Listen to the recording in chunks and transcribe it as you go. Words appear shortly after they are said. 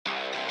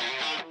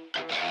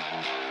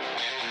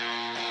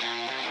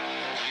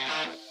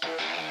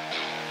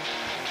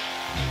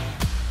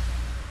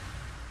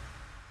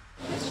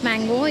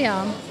mango,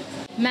 yeah.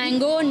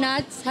 Mango,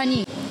 nuts,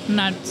 honey.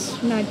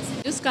 Nuts. Nuts.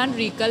 Just can't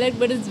recollect,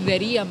 but it's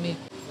very yummy.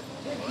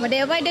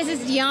 Whatever it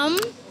is yum.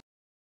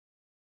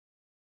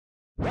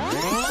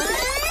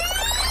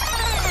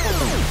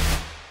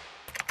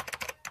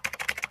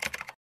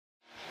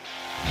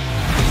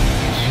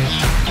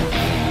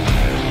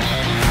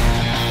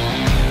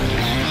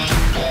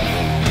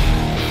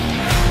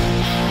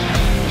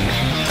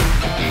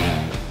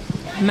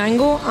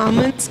 Mango,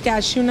 almonds,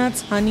 cashew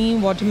nuts, honey,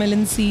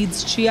 watermelon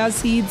seeds, chia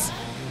seeds,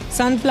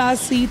 sunflower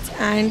seeds,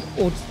 and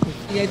oats.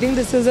 I think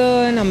this is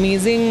an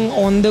amazing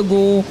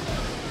on-the-go.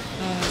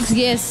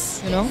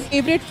 Yes.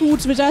 Favorite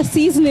foods which are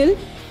seasonal,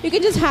 you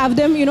can just have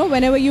them,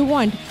 whenever you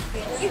want.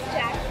 It's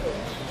jackfruit.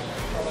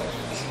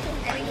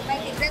 I think my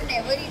kids have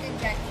never eaten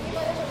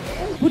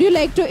jackfruit. Would you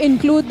like to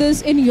include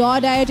this in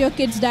your diet, your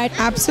kids' diet?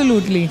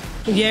 Absolutely.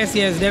 Yes,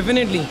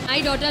 definitely.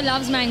 My daughter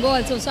loves mango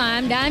also, so I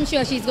am damn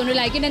sure she's going to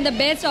like it, and the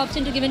best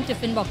option to give in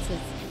tiffin boxes.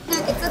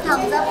 It's a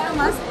thumbs up from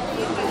us.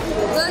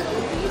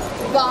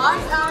 The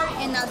bars are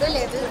another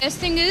level. Best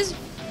thing is,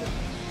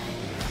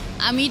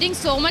 I'm eating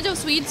so much of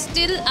sweets,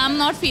 still I'm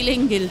not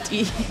feeling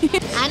guilty.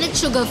 And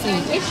it's sugar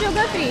free. It's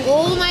sugar free.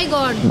 Oh my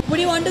god. Would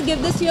you want to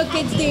give this to your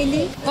kids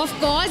daily? Of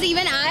course,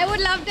 even I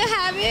would love to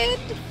have it.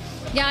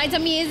 Yeah, it's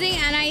amazing,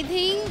 and I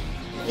think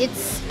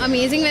it's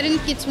amazing wherein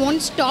kids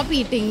won't stop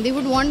eating. They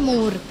would want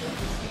more.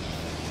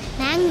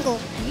 Mango.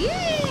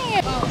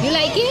 Yeah. You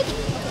like it?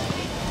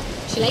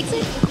 She likes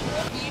it.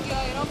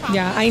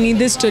 Yeah, I need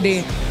this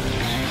today.